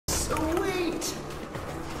Sweet.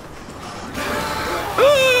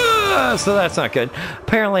 So that's not good.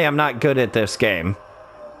 Apparently, I'm not good at this game.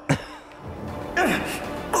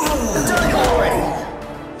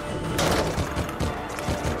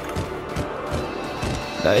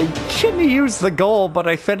 I shouldn't have used the goal, but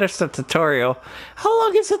I finished the tutorial. How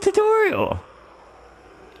long is the tutorial?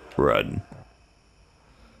 Run.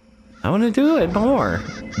 I want to do it more.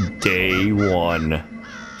 Day 1.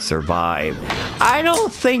 Survive. I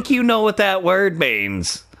don't think you know what that word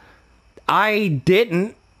means. I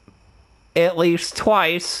didn't. At least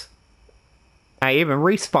twice. I even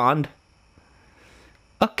respawned.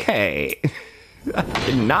 Okay. I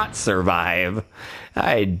did not survive.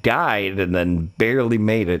 I died and then barely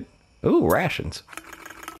made it. Ooh, rations.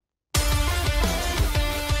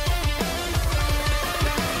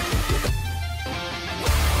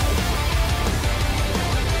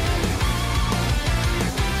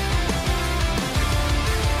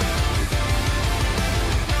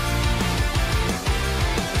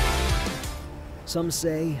 Some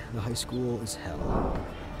say the high school is hell.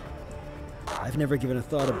 I've never given a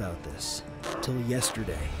thought about this till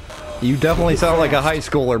yesterday. You definitely sound like a high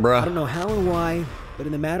schooler, I bruh. don't know how and why, but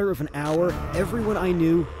in the matter of an hour, everyone I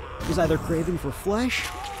knew was either craving for flesh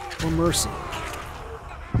or mercy.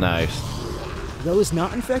 Nice. Those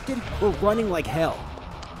not infected were running like hell.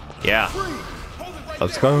 Yeah.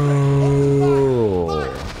 Let's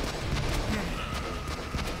go.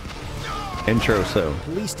 Intro soon.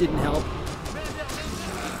 Police didn't help.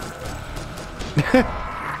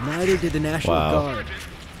 Neither did the National Guard.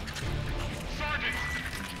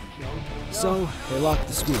 So, they locked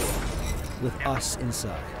the school, with us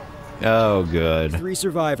inside. Oh, good. 3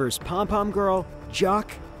 survivors, Pom-Pom Girl,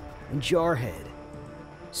 Jock, and Jarhead.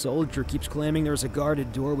 Soldier keeps claiming there's a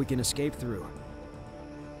guarded door we can escape through.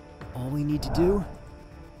 All we need to do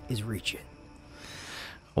is reach it.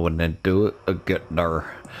 When they do it again,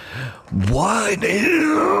 what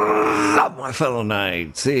is up, my fellow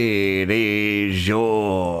knights? It is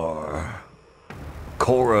your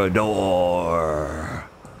corridor.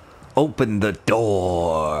 Open the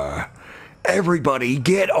door. Everybody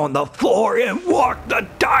get on the floor and walk the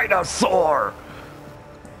dinosaur.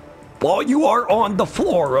 While you are on the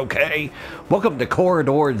floor, okay? Welcome to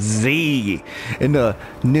Corridor Z, and a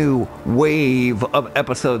new wave of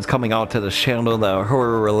episodes coming out to the channel that are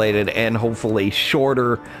horror-related and hopefully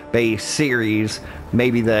shorter-based series,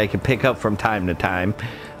 maybe that I can pick up from time to time.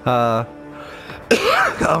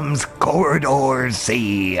 Comes Corridor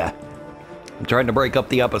Z. I'm trying to break up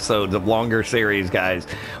the episodes of longer series, guys,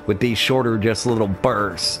 with these shorter, just little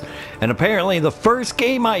bursts. And apparently the first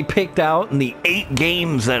game I picked out in the 8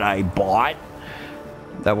 games that I bought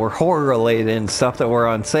that were horror-related and stuff that were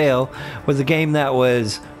on sale was a game that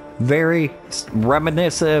was very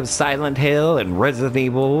reminiscent of Silent Hill and Resident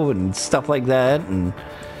Evil and stuff like that. And,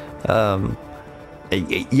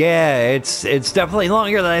 yeah, it's definitely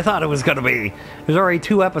longer than I thought it was going to be. There's already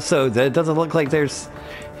 2 episodes, and it doesn't look like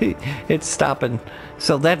it's stopping,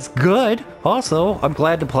 so that's good. Also, I'm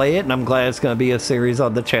glad to play it, and I'm glad it's going to be a series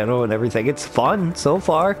on the channel and everything. It's fun so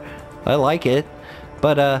far. I like it.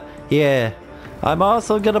 But yeah, I'm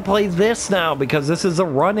also going to play this now because this is a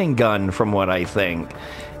running gun from what I think,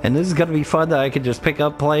 and this is going to be fun that I can just pick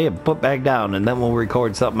up, play, and put back down, and then we'll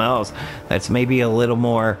record something else that's maybe a little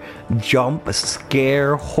more jump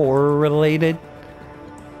scare horror related,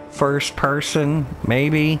 first person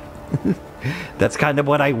maybe. That's kind of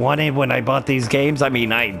what I wanted when I bought these games. I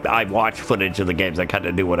mean, I watched footage of the games. I kind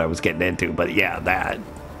of knew what I was getting into. But yeah, that.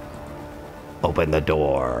 Open the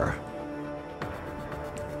door.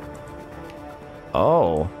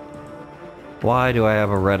 Oh. Why do I have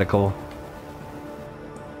a reticle?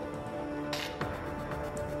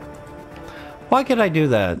 Why could I do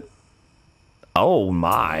that? Oh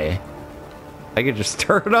my. I could just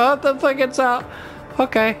turn on the thing it's out.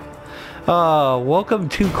 Okay. Welcome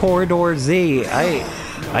to Corridor Z.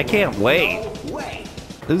 I can't wait.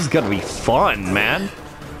 This is gonna be fun, man.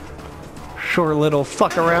 Short little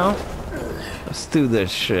fuck around. Let's do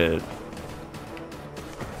this shit.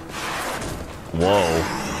 Whoa.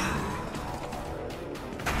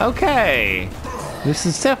 Okay. This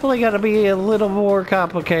is definitely gonna be a little more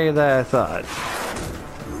complicated than I thought.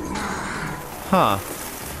 Huh.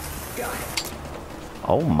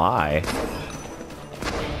 Oh my.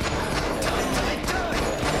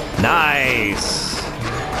 Nice.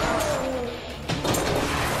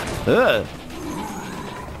 Ugh.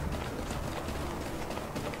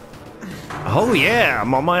 Oh yeah,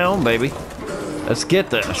 I'm on my own, baby. Let's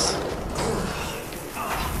get this.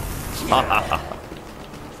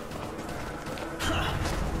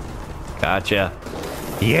 Gotcha.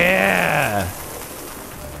 Yeah.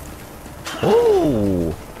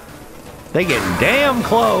 They getting damn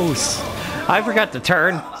close. I forgot to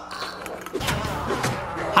turn.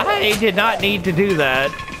 I did not need to do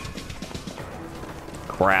that.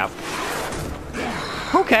 Crap.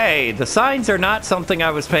 Okay, the signs are not something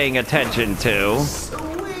I was paying attention to.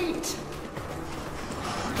 Sweet.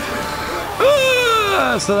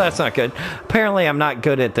 So that's not good. Apparently I'm not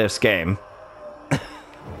good at this game.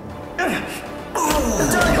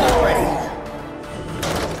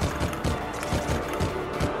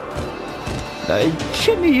 I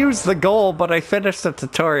shouldn't have used the goal, but I finished the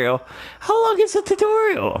tutorial. How long is the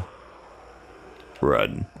tutorial?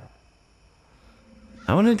 Run.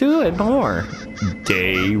 I want to do it more.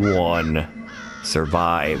 Day 1.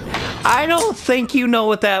 Survive. I don't think you know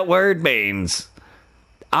what that word means.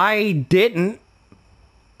 I didn't.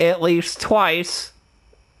 At least twice.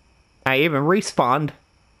 I even respawned.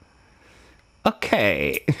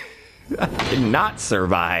 Okay. I did not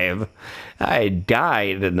survive. I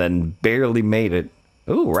died and then barely made it.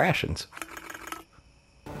 Ooh, rations.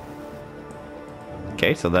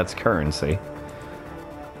 Okay, so that's currency.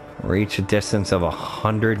 Reach a distance of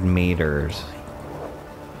 100 meters.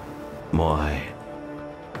 Why?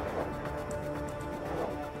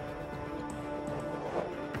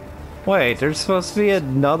 Wait, there's supposed to be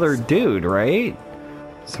another dude, right?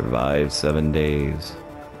 Survive 7 days.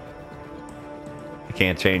 I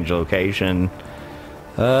can't change location.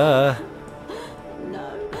 No.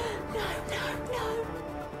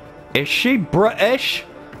 Is she British?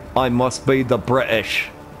 I must be the British.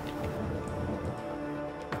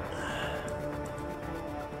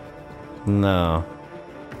 No.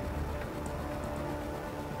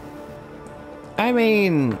 I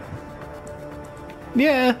mean...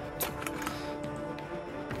 yeah.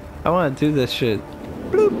 I want to do this shit.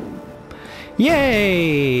 Bloop.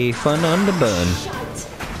 Yay! Fun on the bun.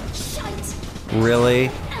 Shite.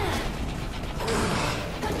 Really?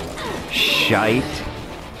 Shite.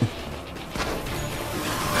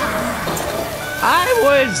 I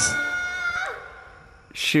was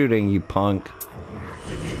shooting you, punk.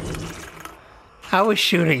 I was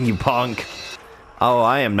shooting you, punk. Oh,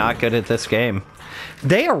 I am not good at this game.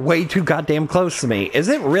 They are way too goddamn close to me. Is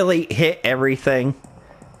it really hit everything?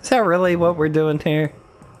 Is that really what we're doing here?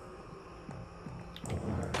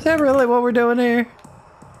 Is that really what we're doing here?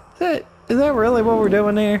 Is that really what we're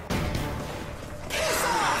doing here?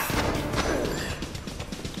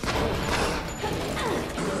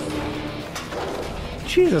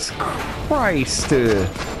 Jesus Christ.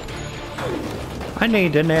 I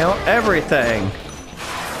need to nail everything.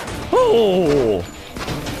 Oh!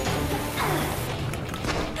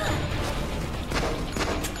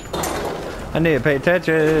 I need to pay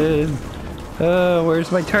attention.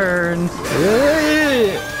 Where's my turn?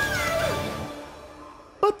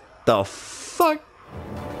 What the fuck?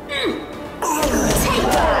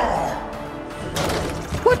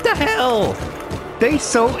 What the hell? They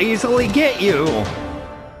so easily get you.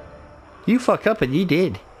 You fuck up and you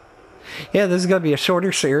did. Yeah, this is gonna be a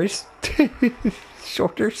shorter series.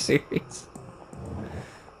 Shorter series.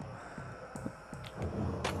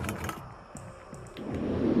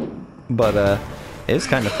 But it's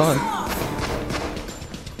kind of fun.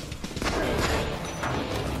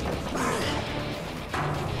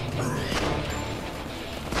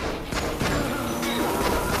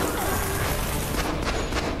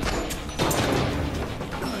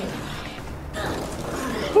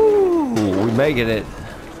 Ooh, we making it.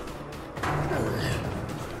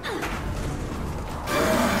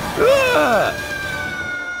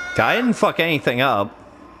 I didn't fuck anything up.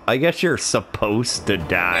 I guess you're supposed to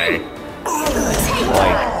die.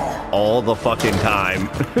 Like, all the fucking time.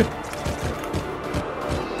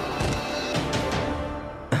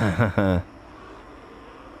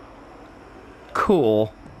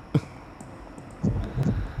 Cool.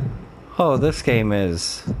 Oh, this game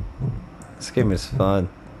is fun.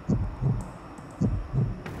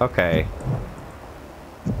 Okay.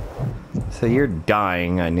 So you're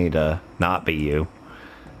dying. I need to not be you.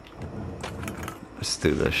 Let's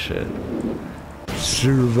do this shit.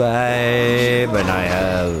 Survive, and I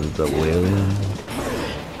have the will.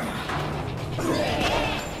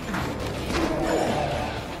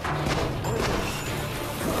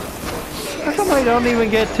 How come I don't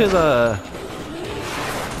even get to the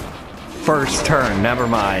first turn? Never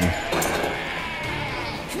mind.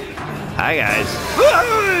 Hi, guys.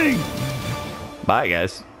 Bye,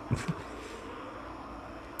 guys.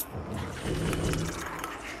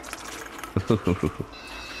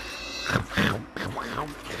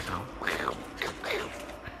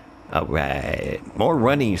 Alright. More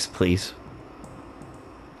runnies, please.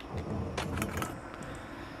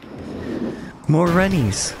 More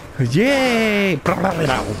runnies. Yay!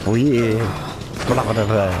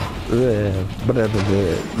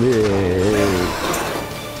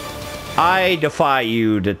 I defy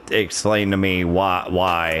you to explain to me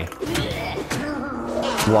why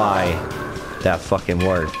that fucking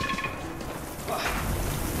worked.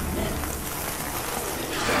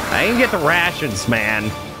 I didn't get the rations,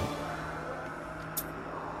 man.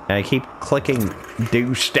 And I keep clicking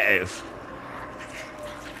do stuff.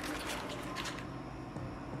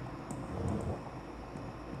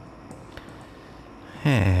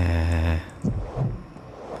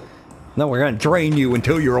 No, we're gonna drain you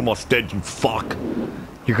until you're almost dead, you fuck.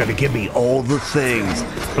 You're gonna give me all the things.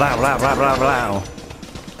 Blah, blah, blah, blah, blah.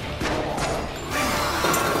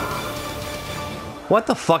 What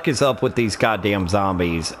the fuck is up with these goddamn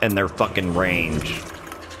zombies and their fucking range?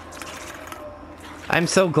 I'm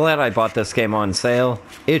so glad I bought this game on sale.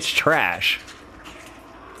 It's trash.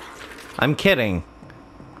 I'm kidding.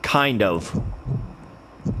 Kind of.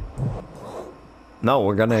 No,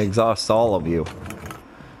 we're gonna exhaust all of you.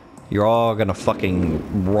 You're all gonna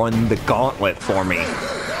fucking run the gauntlet for me.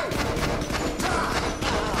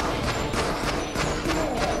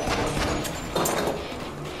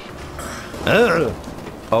 Ugh.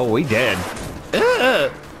 Oh, we did.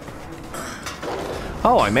 Ugh.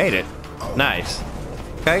 Oh, I made it. Nice.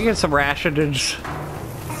 Can I get some rationage?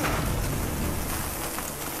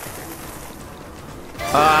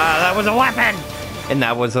 That was a weapon! And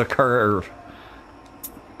that was a curve.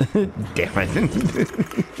 Damn it.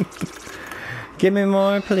 Give me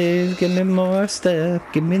more, please. Give me more stuff.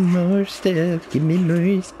 Give me more stuff. Give me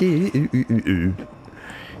more stuff.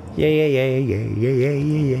 Yeah, yeah, yeah, yeah, yeah, yeah,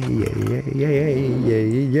 yeah, yeah, yeah, yeah,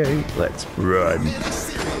 yeah, yeah. Let's run.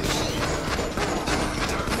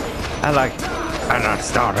 And I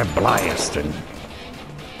started blasting.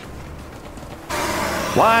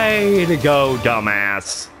 Way to go,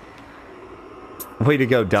 dumbass. Way to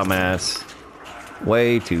go, dumbass.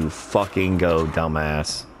 Way to fucking go,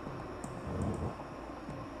 dumbass.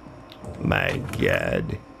 My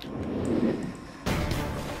God.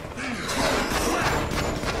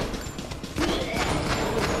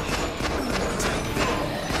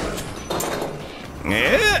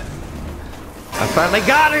 Yeah. I finally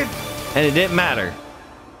got it! And it didn't matter.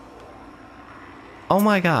 Oh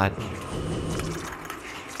my God.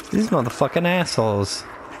 These motherfucking assholes.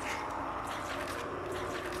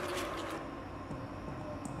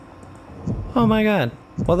 Oh my God.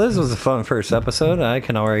 Well, this was a fun first episode. I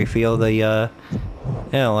can already feel the, yeah,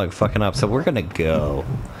 like fucking up. So we're gonna go.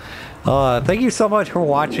 Thank you so much for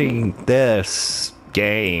watching this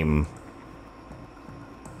game.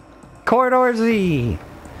 Corridor Z!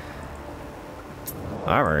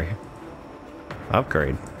 Alright.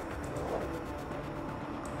 Upgrade.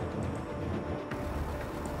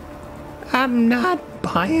 I'm not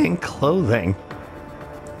buying clothing.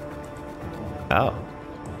 Oh.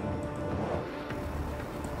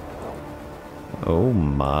 Oh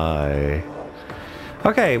my.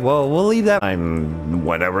 Okay, well, we'll leave that. I'm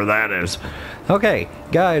whatever that is. Okay,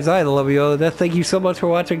 guys, I love you all to death. Thank you so much for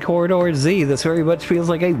watching Corridor Z. This very much feels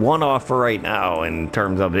like a one-off for right now in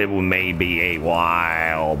terms of it may be a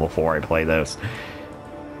while before I play this.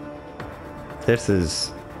 This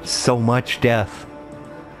is so much death.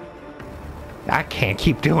 I can't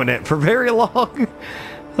keep doing it for very long.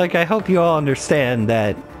 Like, I hope you all understand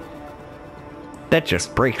that that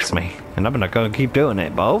just breaks me, and I'm not gonna keep doing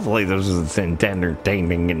it, but hopefully this is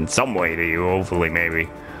entertaining in some way to you, hopefully, maybe.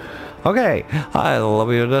 Okay, I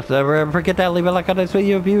love you. Don't ever forget that. Leave a like on this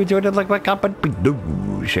video if you enjoyed it. Like my comment,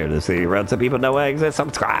 do share this video around so people know I exist.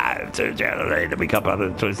 Subscribe to the channel to become part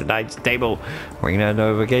of the Twisted Nights table. Ring that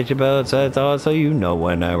notification bell so it's on so you know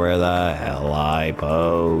whenever the hell I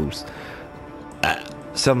post.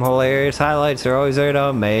 Some hilarious highlights are always there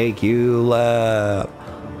to make you laugh.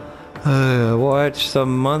 Watch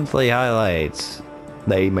some monthly highlights.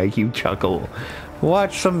 They make you chuckle.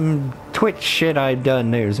 Watch some Twitch shit I've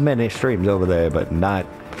done. There's many streams over there, but not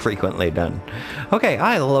frequently done. Okay,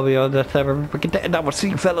 I love you all. Just never forget that. And I will see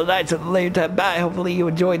you fellow knights at a later time. Bye. Hopefully you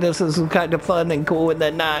enjoyed this. This was kind of fun and cool, and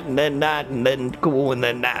then not, and then not, and then cool, and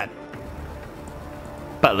then not.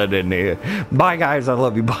 Bye, guys. I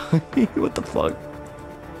love you. Bye. What the fuck?